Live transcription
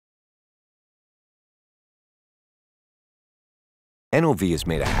NOV has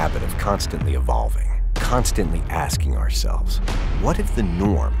made a habit of constantly evolving, constantly asking ourselves, what if the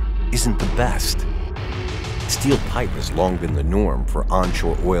norm isn't the best? Steel pipe has long been the norm for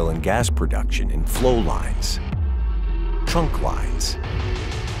onshore oil and gas production in flow lines, trunk lines,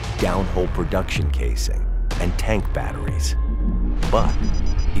 downhole production casing, and tank batteries. But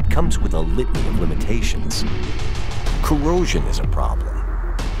it comes with a litany of limitations. Corrosion is a problem.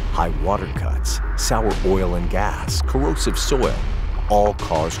 High water cuts, sour oil and gas, corrosive soil, all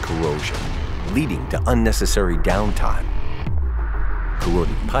cause corrosion, leading to unnecessary downtime.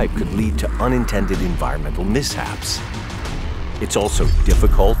 Corroded pipe could lead to unintended environmental mishaps. It's also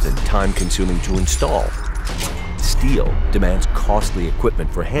difficult and time-consuming to install. Steel demands costly equipment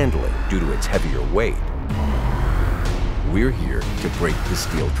for handling due to its heavier weight. We're here to break the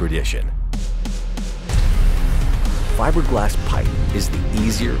steel tradition. Fiberglass pipe is the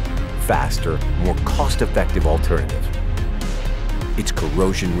easier, faster, more cost-effective alternative. It's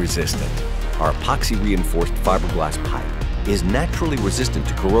corrosion resistant. Our epoxy-reinforced fiberglass pipe is naturally resistant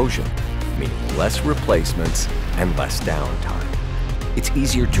to corrosion, meaning less replacements and less downtime. It's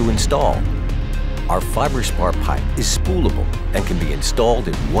easier to install. Our FiberSpar pipe is spoolable and can be installed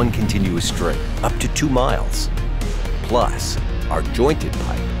in one continuous string, up to 2 miles. Plus, our jointed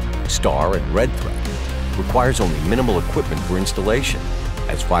pipe, Star and Red Thread, requires only minimal equipment for installation,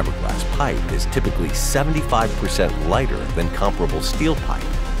 as fiberglass pipe is typically 75% lighter than comparable steel pipe.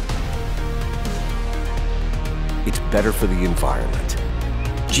 It's better for the environment.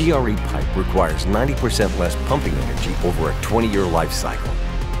 GRE pipe requires 90% less pumping energy over a 20-year life cycle.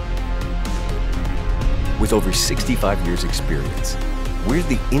 With over 65 years experience, we're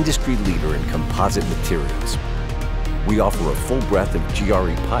the industry leader in composite materials. We offer a full breadth of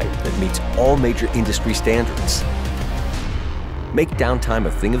GRE pipe that meets all major industry standards. Make downtime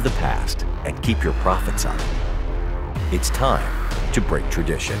a thing of the past and keep your profits up. It's time to break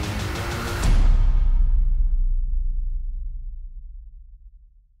tradition.